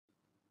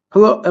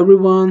Hello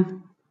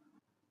everyone,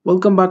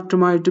 welcome back to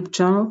my YouTube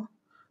channel.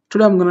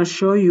 Today I'm going to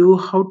show you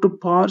how to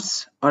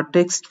parse a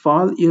text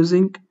file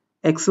using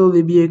Excel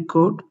VBA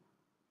code.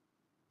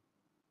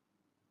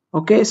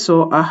 Okay,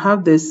 so I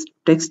have this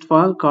text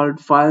file called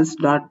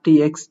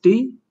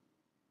files.txt.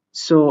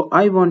 So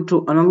I want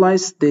to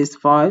analyze this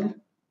file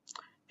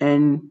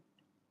and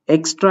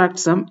extract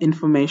some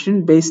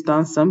information based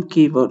on some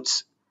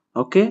keywords.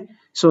 Okay,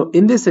 so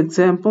in this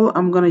example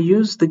I'm going to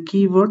use the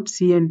keyword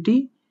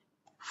CNT.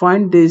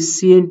 Find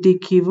this CNT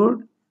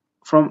keyword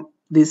from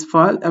this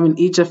file,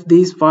 each of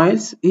these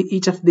files,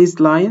 each of these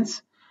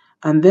lines,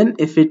 and then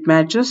if it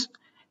matches,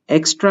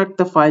 extract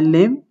the file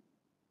name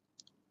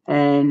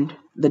and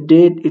the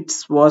date it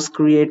was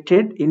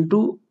created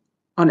into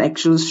an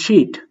Excel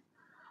sheet.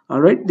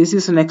 Alright, this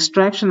is an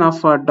extraction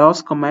of a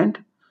DOS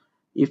command.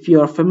 If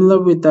you are familiar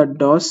with the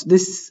DOS,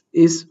 this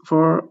is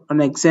for an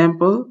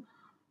example.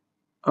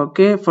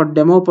 Okay, for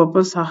demo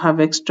purpose I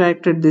have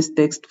extracted this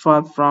text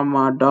file from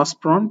a DOS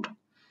prompt.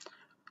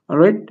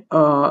 Alright,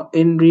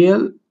 in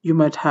real you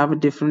might have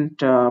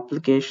different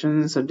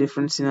applications or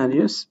different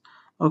scenarios.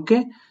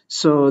 Okay,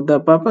 so the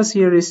purpose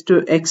here is to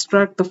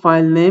extract the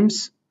file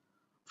names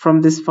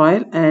from this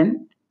file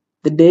and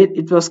the date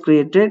it was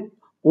created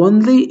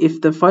only if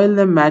the file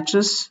name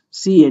matches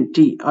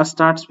CNT or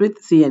starts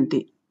with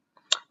CNT.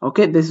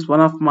 Okay, this is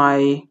one of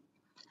my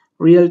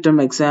real-time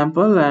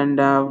example, and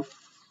I've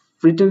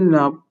written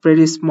a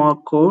pretty small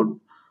code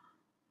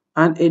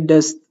and it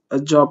does a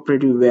job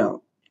pretty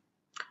well.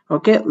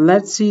 Okay,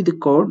 let's see the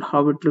code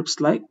how it looks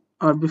like,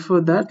 or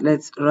before that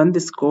let's run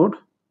this code.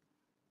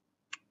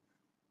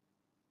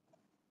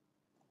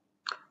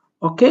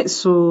 Okay,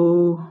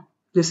 so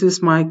this is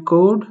my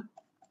code.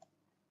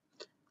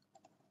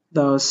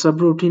 The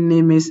subroutine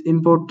name is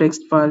import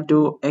text file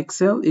to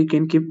Excel. You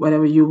can keep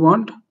whatever you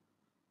want.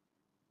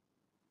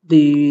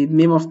 The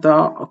name of the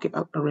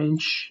I'll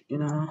arrange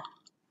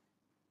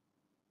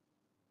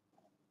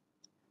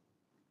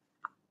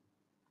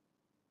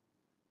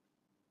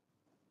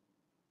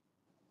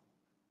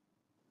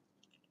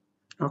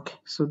okay,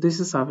 so this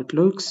is how it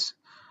looks.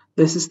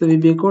 This is the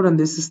VBA code and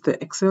this is the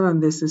Excel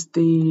and this is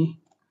the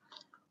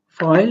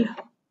file.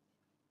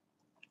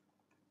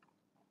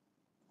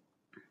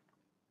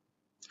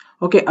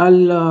 Okay,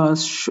 I'll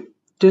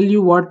tell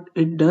you what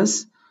it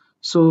does.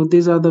 So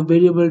these are the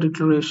variable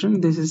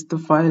declaration. This is the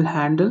file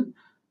handle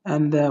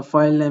and the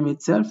file name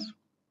itself.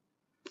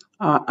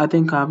 I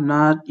think I have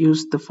not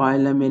used the file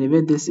name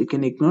anyway. This you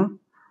can ignore,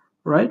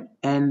 right?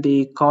 And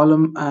the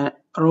column,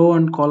 row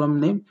and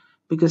column name,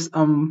 because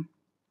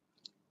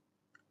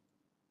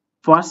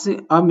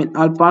parsing.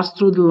 I'll pass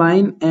through the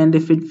line, and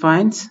if it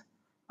finds,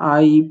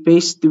 I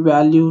paste the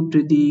value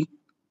to the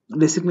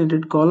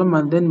designated column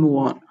and then move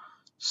on.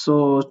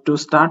 So to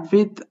start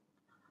with,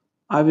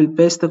 I will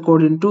paste the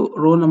code into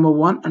row number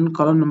 1 and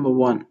column number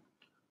 1.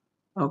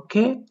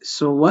 Okay,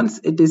 so once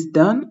it is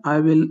done, I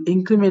will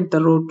increment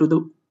the row to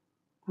the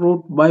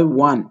row by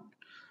 1.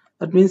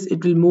 That means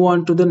it will move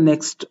on to the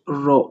next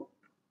row.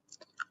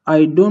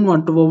 I don't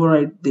want to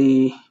overwrite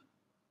the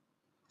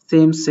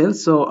same cell,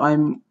 so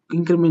I'm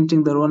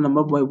incrementing the row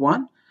number by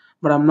 1,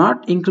 but I'm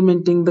not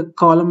incrementing the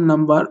column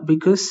number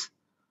because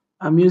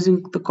I'm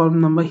using the column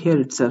number here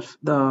itself.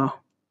 The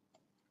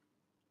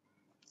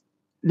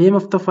name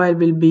of the file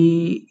will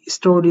be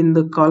stored in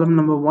the column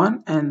number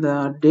 1 and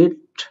the date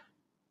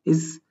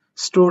is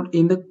stored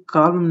in the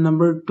column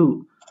number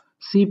 2.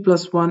 C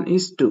plus 1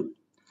 is 2.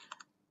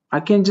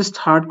 I can just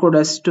hardcode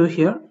as 2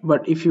 here,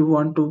 but if you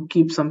want to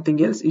keep something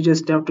else, you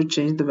just have to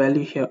change the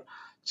value here.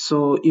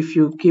 So if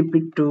you keep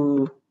it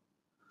to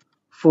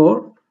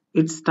 4,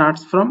 it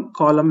starts from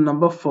column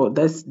number 4,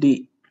 that's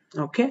D.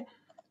 Okay,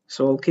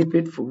 so I'll keep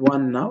it for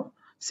 1 now.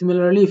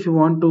 Similarly, if you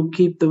want to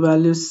keep the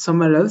values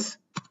somewhere else,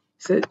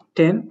 say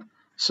 10,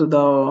 so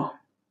the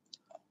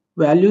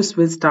values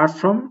will start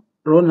from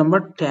row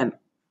number 10.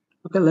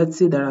 Okay, let's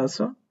see that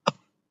also.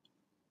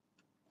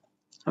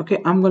 Okay,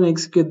 I'm going to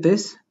execute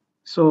this.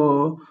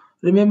 So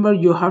remember,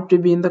 you have to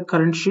be in the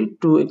current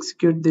sheet to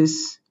execute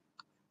this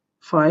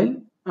file,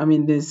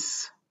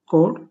 this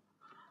code.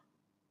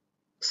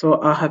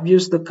 So I have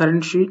used the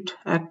current sheet,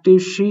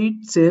 active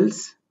sheet,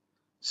 sales,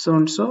 so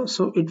and so.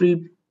 So it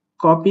will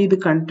copy the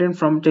content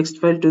from text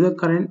file to the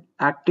current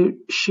active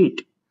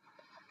sheet.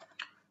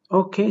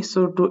 Okay,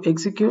 so to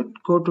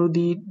execute, go to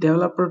the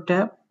developer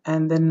tab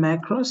and then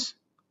macros.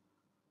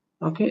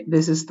 Okay,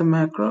 this is the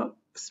macro,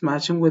 it's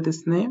matching with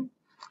its name.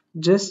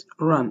 Just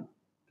run,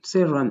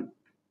 say run.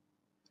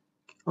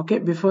 Okay,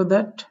 before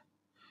that,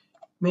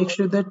 make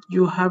sure that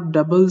you have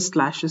double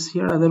slashes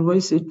here,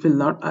 otherwise it will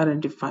not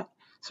identify.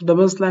 So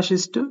double slash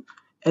is to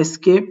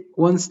escape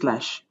one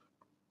slash,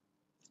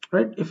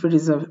 right? If it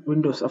is a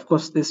Windows, of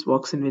course this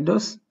works in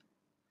Windows.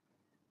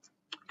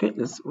 Okay,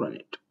 let's run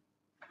it.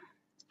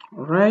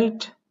 All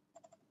right,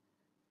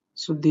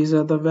 so these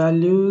are the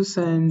values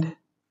and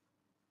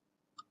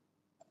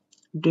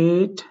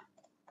date.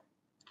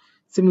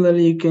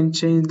 Similarly, you can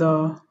change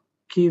the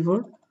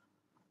keyword.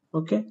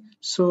 Okay,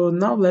 so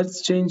now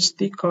let's change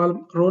the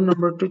column row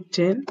number to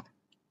 10.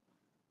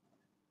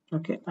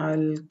 Okay,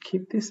 I'll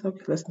keep this.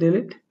 Okay, let's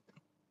delete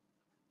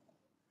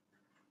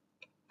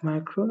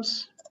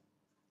macros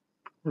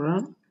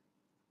run.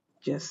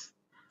 Yes,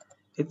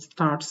 it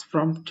starts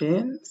from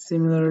 10.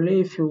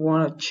 Similarly, if you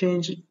want to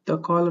change the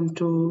column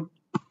to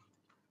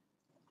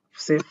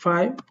say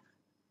 5,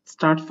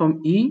 start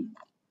from E,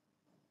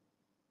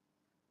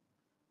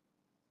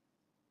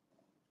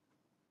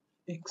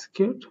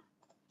 execute.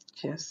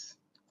 Yes.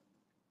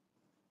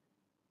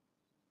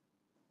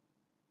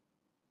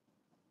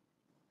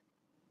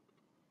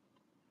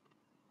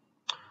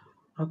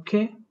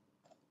 Okay,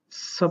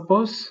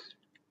 suppose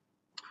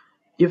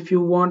if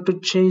you want to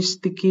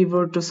change the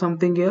keyword to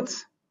something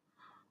else.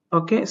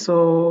 Okay,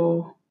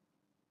 so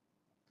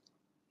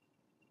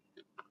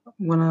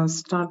I'm gonna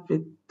start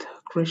with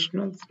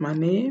Krishna. It's my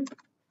name.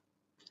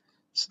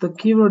 So the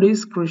keyword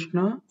is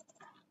Krishna.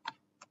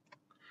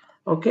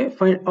 Okay,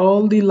 find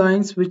all the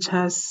lines which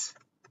has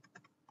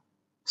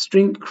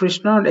string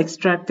Krishna and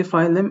extract the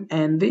file name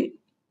and the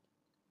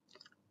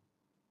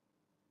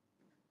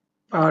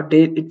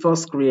date it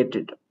was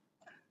created.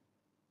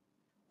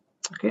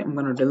 Okay, I'm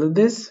gonna delete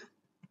this.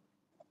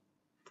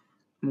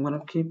 I'm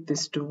gonna keep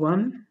this to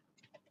 1.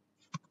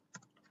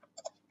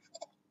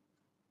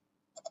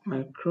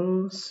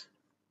 Macros.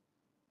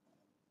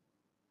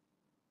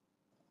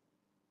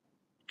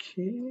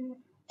 Okay,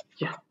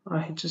 yeah,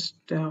 I just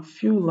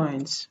few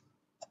lines,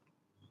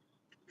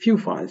 few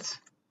files.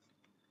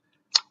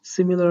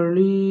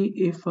 Similarly,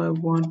 if I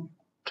want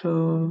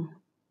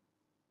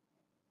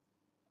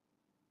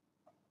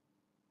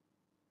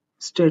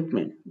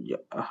statement, yeah,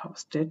 I have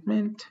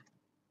statement.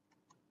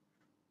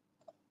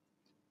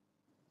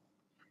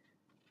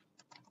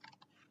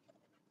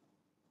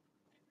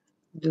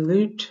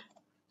 Delete.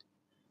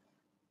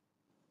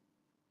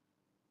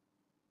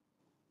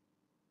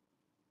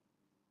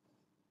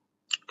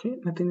 Okay,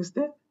 nothing is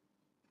there.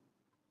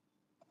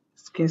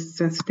 It's case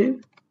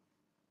sensitive.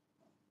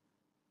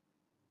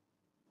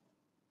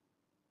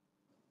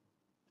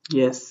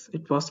 Yes,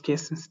 it was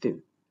case sensitive.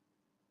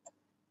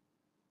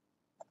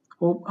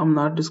 Hope I'm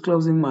not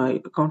disclosing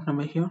my account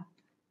number here.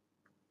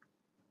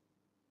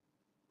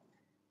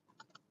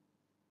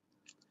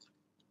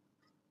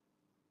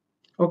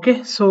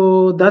 Okay,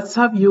 so that's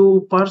how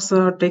you parse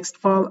a text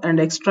file and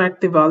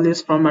extract the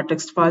values from a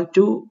text file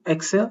to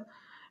Excel.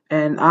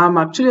 And I'm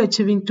actually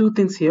achieving two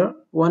things here.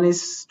 One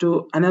is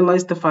to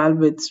analyze the file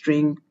with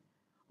string,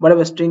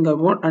 whatever string I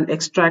want, and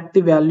extract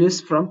the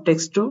values from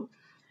text to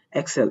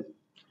Excel.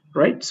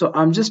 Right? So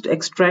I'm just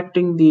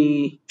extracting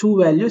the two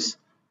values.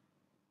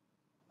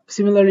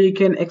 Similarly, you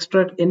can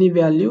extract any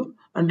value.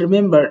 And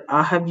remember,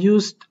 I have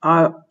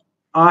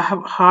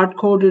hard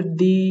coded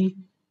the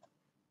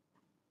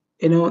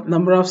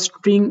number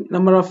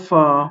of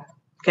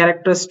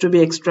characters to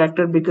be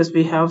extracted because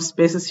we have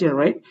spaces here,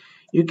 right?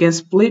 You can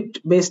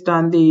split based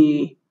on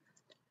the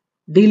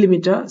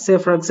delimiter. Say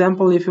for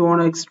example, if you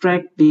want to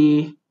extract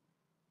the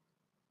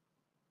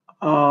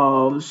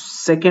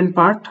second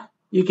part,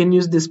 you can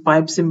use this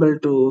pipe symbol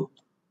to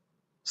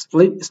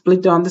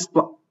split on this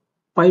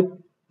pipe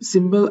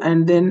symbol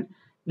and then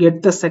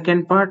get the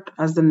second part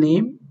as the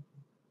name,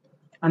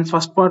 and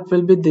first part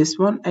will be this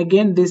one.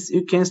 Again, this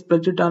you can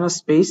split it on a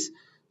space,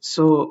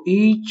 so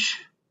each,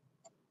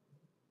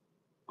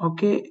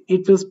 okay,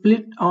 it will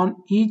split on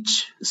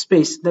each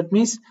space. That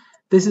means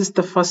this is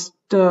the first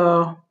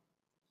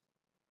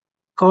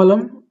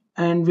column,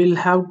 and we'll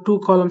have two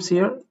columns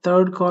here,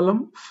 third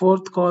column,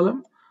 fourth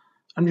column,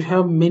 and we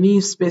have many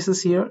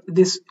spaces here.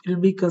 This will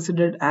be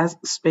considered as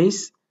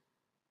space.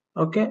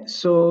 Okay,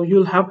 so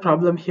you'll have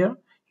problem here.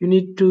 You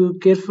need to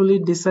carefully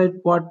decide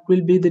what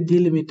will be the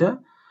delimiter.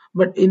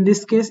 But in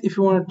this case, if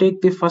you want to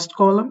take the first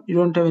column, you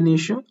don't have any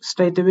issue.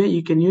 Straight away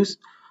you can use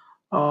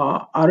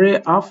array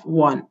of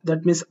 1.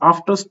 That means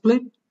after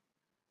split.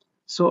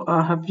 So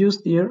I have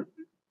used here,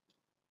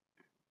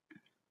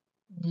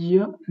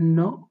 yeah,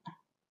 no.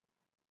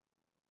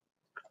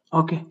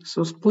 Okay,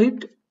 so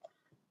split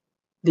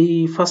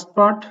the first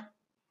part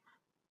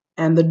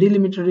and the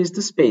delimiter is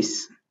the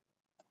space,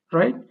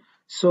 right?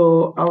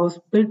 So I will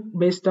split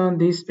based on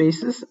these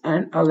spaces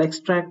and I'll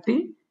extract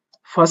the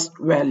first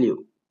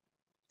value.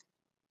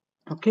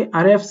 Okay,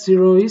 array of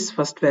 0 is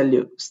first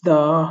value. So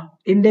the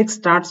index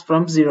starts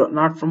from 0,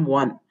 not from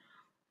 1.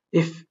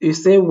 If you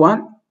say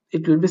 1,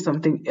 it will be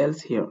something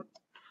else here.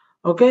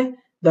 Okay,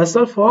 that's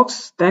all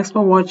folks. Thanks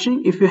for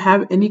watching. If you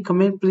have any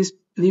comment, please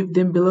leave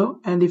them below,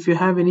 and if you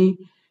have any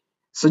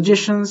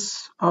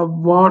suggestions of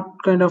what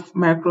kind of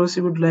macros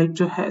you would like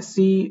to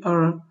see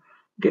or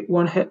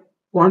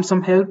want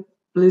some help,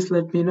 please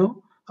let me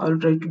know. I'll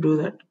try to do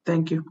that.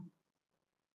 Thank you.